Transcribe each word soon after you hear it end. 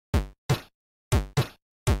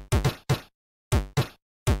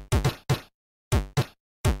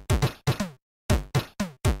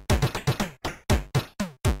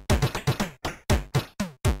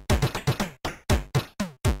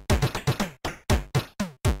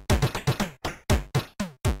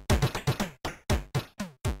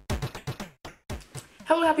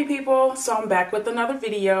Hello happy people, so I'm back with another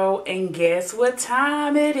video and guess what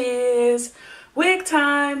time it is? Wig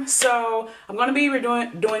time. So I'm going to be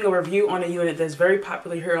doing a review on a unit that's very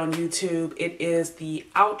popular here on YouTube. It is the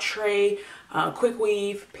Outre Quick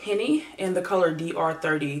Weave Penny in the color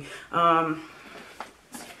DR30.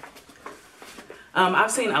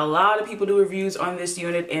 I've seen a lot of people do reviews on this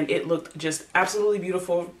unit and it looked just absolutely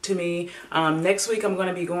beautiful to me. Next week I'm going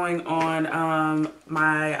to be going on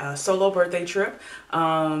my solo birthday trip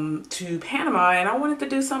to Panama, and I wanted to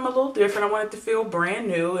do something a little different. I wanted to feel brand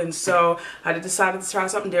new, and so I decided to try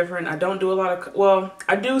something different. I don't do a lot of, well,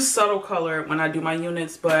 I do subtle color when I do my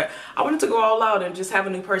units, but I wanted to go all out and just have a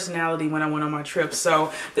new personality when I went on my trip.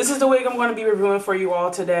 So this is the wig I'm going to be reviewing for you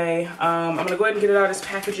all today. I'm going to go ahead and get it out of its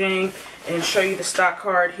packaging and show you the stock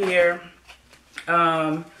card here.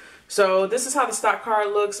 So this is how the stock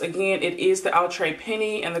card looks. Again, it is the Outre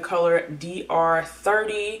Penny in the color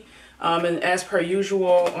DR30. And as per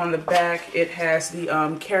usual, on the back it has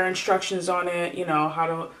the care instructions on it, you know, how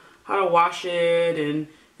to wash it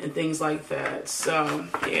and things like that. So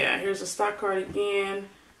yeah, here's the stock card again,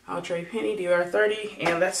 Outre Penny DR30,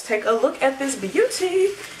 and let's take a look at this beauty.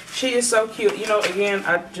 She is so cute. You know, again,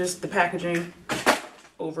 the packaging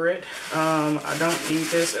over it. I don't need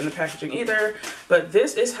this in the packaging either, but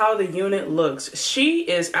this is how the unit looks. She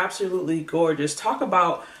is absolutely gorgeous. Talk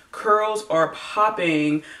about curls are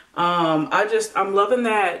popping. I'm loving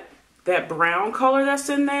that brown color that's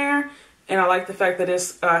in there, and I like the fact that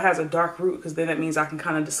this has a dark root, because then that means I can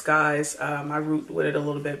kind of disguise my root with it a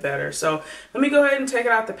little bit better. So let me go ahead and take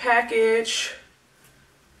it out the package.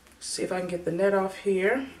 See if I can get the net off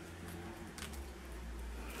here.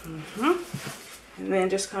 And then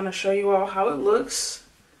just kind of show you all how it looks.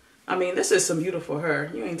 I mean, this is some beautiful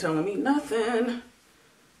hair. You ain't telling me nothing.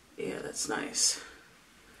 Yeah, that's nice.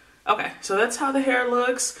 Okay, so that's how the hair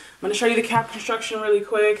looks. I'm going to show you the cap construction really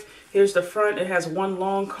quick. Here's the front. It has one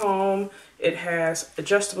long comb. It has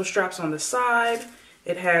adjustable straps on the side.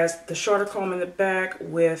 It has the shorter comb in the back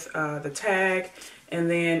with the tag. And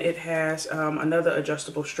then it has another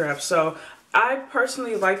adjustable strap. So I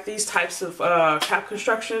personally like these types of cap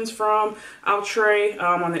constructions from Outre.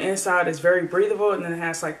 On the inside, it's very breathable, and then it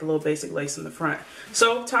has like the little basic lace in the front.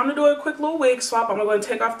 So time to do a quick little wig swap. I'm going to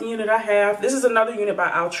take off the unit I have. This is another unit by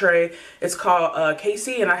Outre. It's called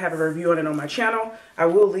Casey, and I have a review on it on my channel. I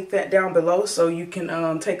will link that down below so you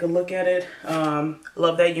can take a look at it.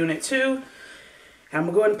 Love that unit too. I'm going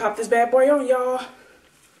to go ahead and pop this bad boy on, y'all.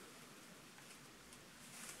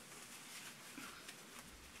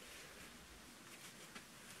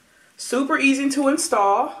 Super easy to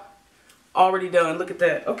install. Already done. Look at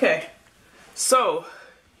that. Okay. So,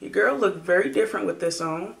 your girl looked very different with this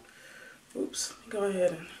on. Oops. Let me go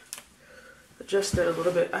ahead and adjust it a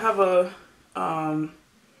little bit. I have a, I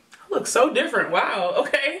look so different. Wow.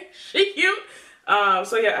 Okay. She cute.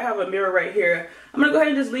 So yeah, I have a mirror right here. I'm going to go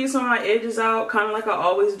ahead and just leave some of my edges out, kind of like I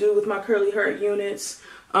always do with my curly hair units.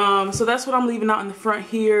 So that's what I'm leaving out in the front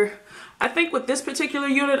here. I think with this particular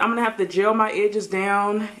unit, I'm going to have to gel my edges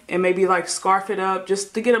down and maybe like scarf it up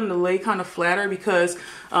just to get them to lay kind of flatter, because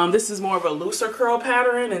this is more of a looser curl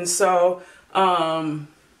pattern. And so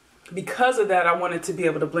because of that, I wanted to be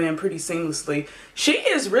able to blend pretty seamlessly. She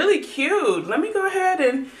is really cute. Let me go ahead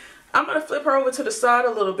and I'm going to flip her over to the side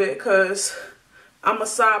a little bit because I'm a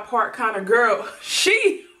side part kind of girl.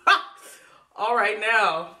 She, all right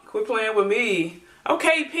now, quit playing with me.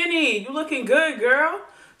 Okay, Penny, you looking good, girl.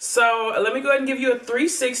 So let me go ahead and give you a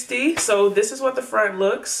 360. So this is what the front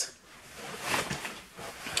looks.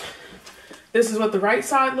 This is what the right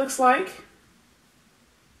side looks like.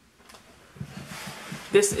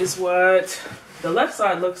 This is what the left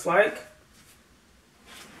side looks like.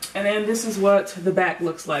 And then this is what the back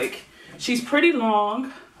looks like. She's pretty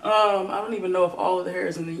long. I don't even know if all of the hair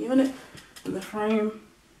is in the unit, in the frame.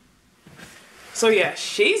 So yeah,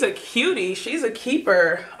 she's a cutie. She's a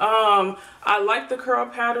keeper. I like the curl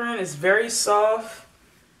pattern. It's very soft.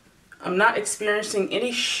 I'm not experiencing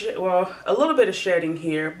any well, a little bit of shedding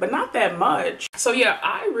here, but not that much. So yeah,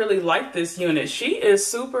 I really like this unit. She is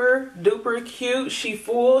super duper cute. She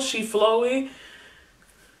full, she flowy.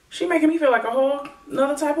 She making me feel like a whole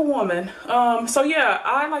another type of woman. So yeah,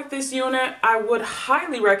 I like this unit. I would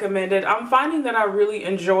highly recommend it. I'm finding that I really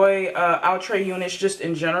enjoy Outre units just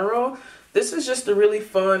in general. This is just a really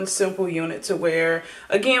fun, simple unit to wear.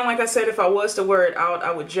 Again, like I said, if I was to wear it out,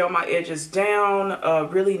 I would gel my edges down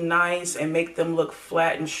really nice and make them look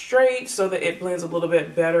flat and straight so that it blends a little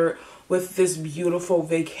bit better with this beautiful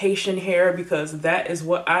vacation hair, because that is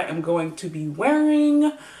what I am going to be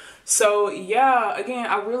wearing. So yeah, again,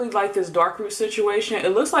 I really like this dark root situation.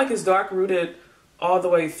 It looks like it's dark rooted all the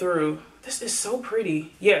way through. This is so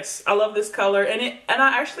pretty. Yes, I love this color, and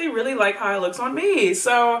I actually really like how it looks on me.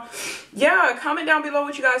 So yeah, comment down below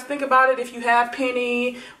what you guys think about it. If you have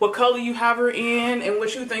Penny, what color you have her in, and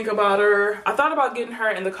what you think about her. I thought about getting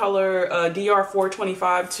her in the color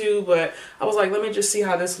DR425 too, but I was like, let me just see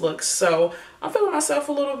how this looks. So I'm feeling myself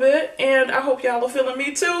a little bit, and I hope y'all are feeling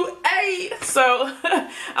me too. Hey! So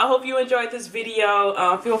I hope you enjoyed this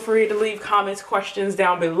video. Feel free to leave comments, questions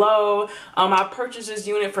down below. I purchased this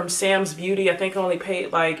unit from Sam's Beauty. I think I only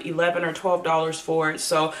paid like $11 or $12 for it.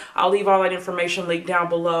 So I'll leave all that information linked down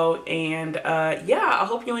below. And yeah, I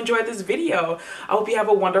hope you enjoyed this video. I hope you have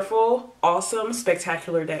a wonderful, awesome,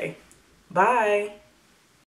 spectacular day. Bye.